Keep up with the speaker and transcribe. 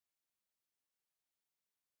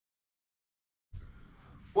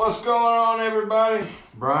What's going on, everybody?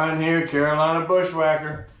 Brian here, Carolina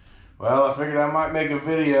Bushwhacker. Well, I figured I might make a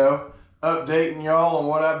video updating y'all on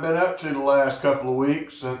what I've been up to the last couple of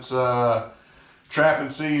weeks since trapping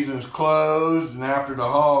season's closed and after the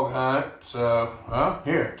hog hunt. So, well,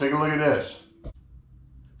 here, take a look at this.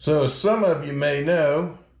 So, as some of you may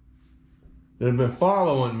know that have been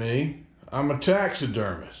following me, I'm a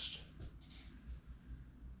taxidermist.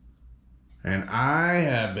 And I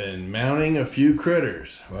have been mounting a few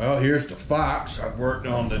critters. Well, here's the fox I've worked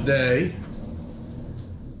on today.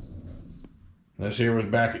 This here was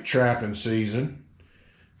back at trapping season.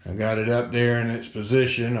 I got it up there in its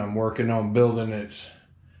position. I'm working on building its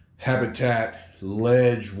habitat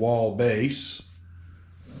ledge wall base.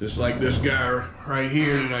 Just like this guy right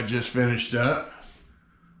here that I just finished up.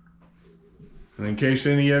 And in case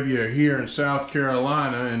any of you are here in South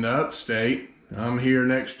Carolina in the upstate, I'm here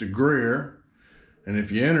next to Greer, and if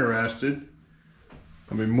you're interested,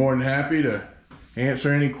 I'll be more than happy to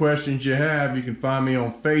answer any questions you have. You can find me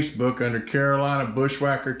on Facebook under Carolina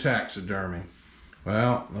Bushwhacker Taxidermy.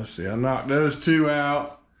 Well, let's see, I knocked those two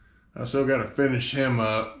out. I still got to finish him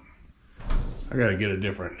up. I got to get a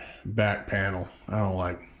different back panel. I don't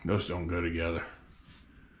like, those don't go together.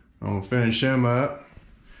 I'm going to finish him up.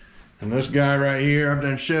 And this guy right here, I've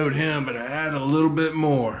done showed him, but I add a little bit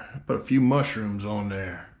more. I put a few mushrooms on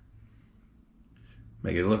there.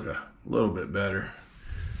 Make it look a little bit better.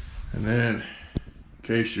 And then, in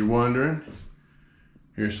case you're wondering,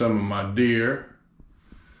 here's some of my deer.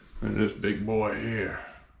 And this big boy here.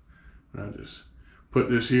 And I just put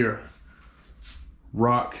this here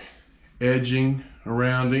rock edging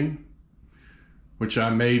around him, which I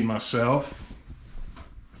made myself.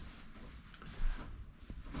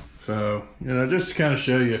 So, just to kind of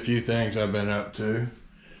show you a few things I've been up to.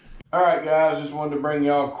 Alright guys, just wanted to bring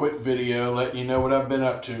y'all a quick video letting you know what I've been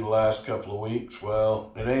up to the last couple of weeks.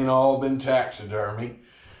 Well, it ain't all been taxidermy.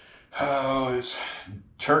 Oh, it's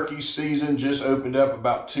turkey season just opened up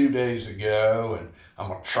about 2 days ago, and I'm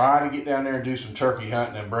going to try to get down there and do some turkey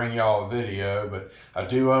hunting and bring y'all a video, but I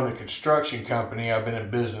do own a construction company. I've been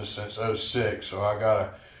in business since '06, so I got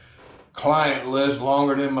a client list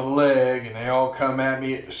longer than my leg, and they all come at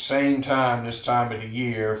me at the same time this time of the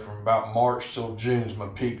year. From about March till June's my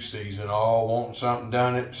peak season, all wanting something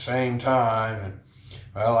done at the same time. And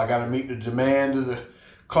well, I got to meet the demand of the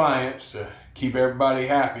clients to keep everybody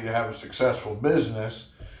happy to have a successful business.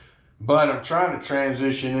 But I'm trying to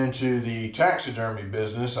transition into the taxidermy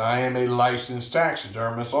business. I am a licensed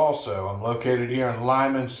taxidermist also. I'm located here in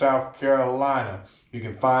Lyman, South Carolina. You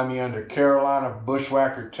can find me under Carolina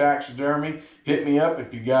Bushwhacker Taxidermy. Hit me up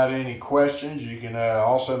if you got any questions. You can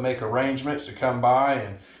also make arrangements to come by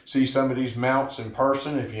and see some of these mounts in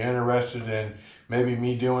person if you're interested in maybe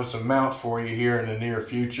me doing some mounts for you here in the near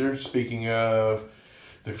future. Speaking of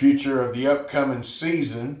the future of the upcoming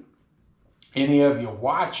season, any of you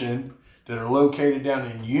watching that are located down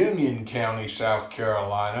in Union County, South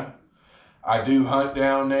Carolina, I do hunt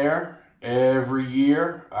down there. Every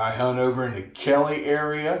year, I hunt over in the Kelly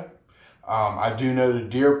area. I do know the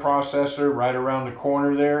deer processor right around the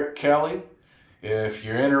corner there at Kelly. If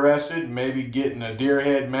you're interested in maybe getting a deer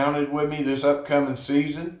head mounted with me this upcoming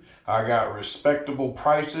season, I got respectable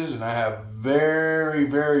prices and I have very,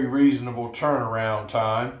 very reasonable turnaround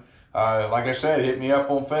time. Like I said, hit me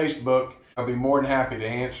up on Facebook. I'll be more than happy to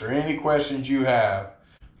answer any questions you have.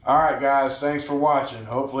 Alright guys, thanks for watching.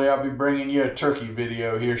 Hopefully I'll be bringing you a turkey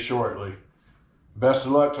video here shortly. Best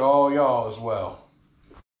of luck to all y'all as well.